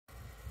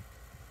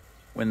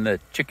When the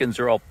chickens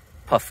are all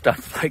puffed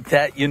up like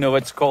that, you know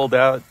it's cold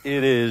out.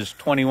 It is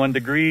 21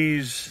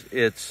 degrees.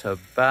 It's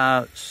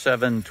about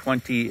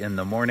 7:20 in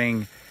the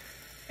morning,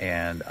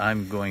 and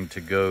I'm going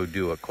to go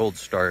do a cold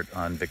start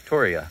on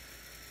Victoria.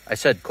 I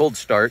said cold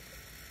start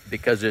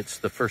because it's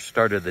the first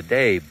start of the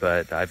day,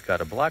 but I've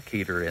got a block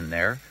heater in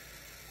there.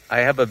 I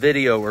have a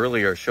video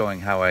earlier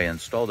showing how I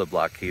installed a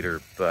block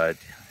heater, but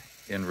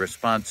in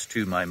response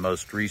to my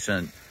most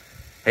recent,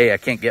 hey, I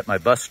can't get my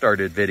bus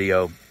started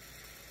video,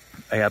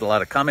 I had a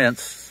lot of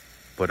comments,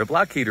 put a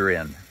block heater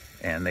in.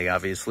 And they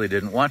obviously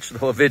didn't watch the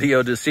whole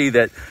video to see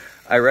that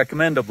I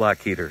recommend a block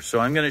heater. So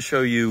I'm going to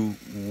show you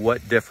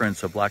what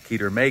difference a block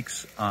heater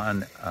makes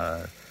on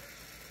a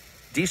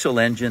diesel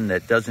engine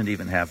that doesn't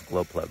even have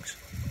glow plugs.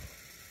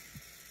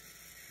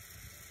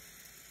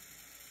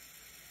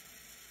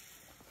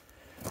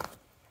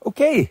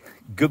 Okay,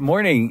 good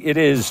morning. It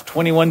is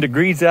 21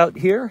 degrees out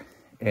here,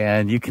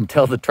 and you can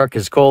tell the truck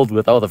is cold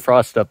with all the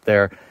frost up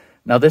there.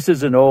 Now, this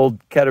is an old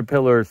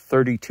Caterpillar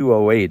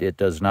 3208. It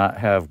does not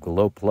have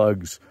glow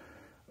plugs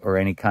or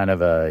any kind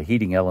of a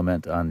heating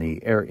element on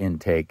the air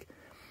intake.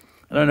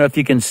 I don't know if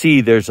you can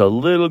see, there's a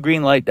little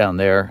green light down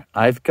there.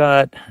 I've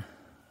got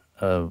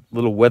a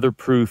little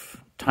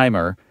weatherproof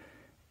timer,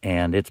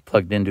 and it's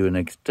plugged into an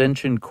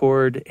extension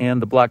cord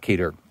and the block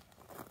heater.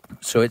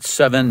 So it's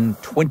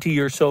 7:20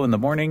 or so in the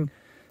morning,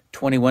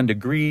 21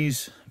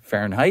 degrees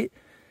Fahrenheit.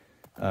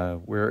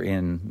 We're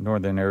in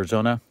northern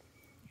Arizona,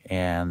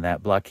 and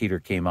that block heater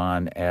came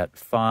on at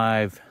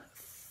 5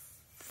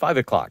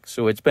 o'clock.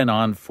 So it's been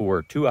on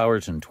for 2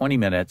 hours and 20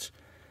 minutes.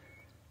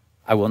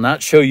 I will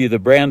not show you the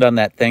brand on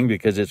that thing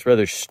because it's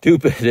rather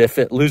stupid. If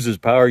it loses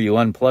power, you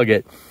unplug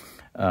it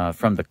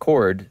from the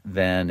cord,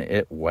 then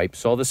it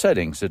wipes all the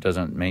settings. It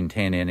doesn't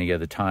maintain any of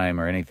the time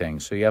or anything.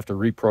 So you have to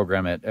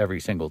reprogram it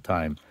every single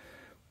time.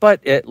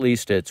 But at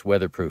least it's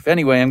weatherproof.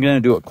 Anyway, I'm going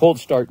to do a cold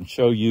start and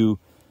show you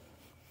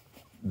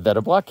that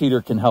a block heater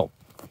can help.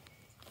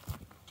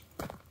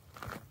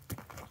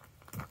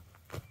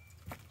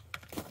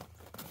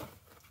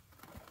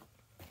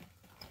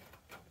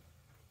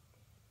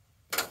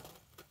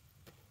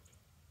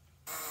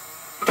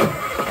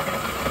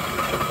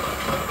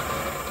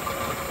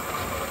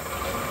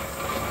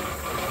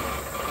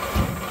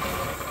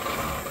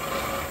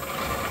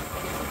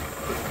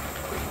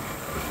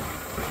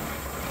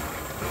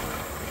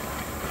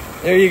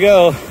 There you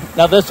go.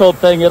 Now this whole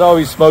thing, it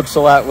always smokes a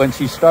lot when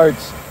she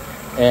starts,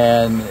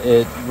 and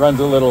it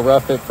runs a little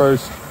rough at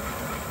first.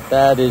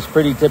 That is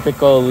pretty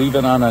typical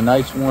even on a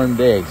nice warm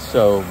day.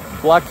 So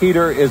block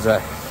heater is a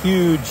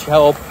huge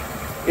help.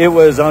 It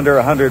was under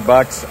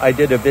 $100. I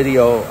did a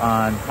video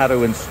on how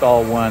to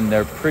install one.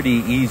 They're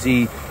pretty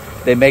easy.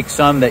 They make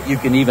some that you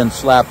can even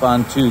slap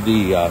onto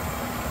the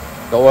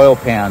oil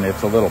pan.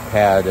 It's a little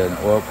pad, an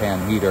oil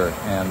pan heater,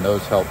 and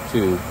those help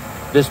too.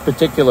 This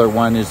particular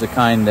one is the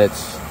kind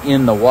that's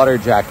in the water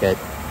jacket.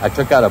 I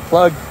took out a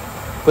plug,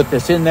 put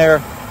this in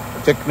there.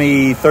 It took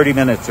me 30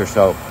 minutes or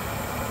so.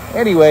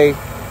 Anyway,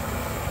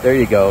 there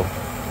you go.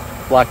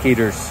 Block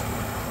heaters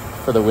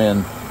for the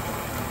win.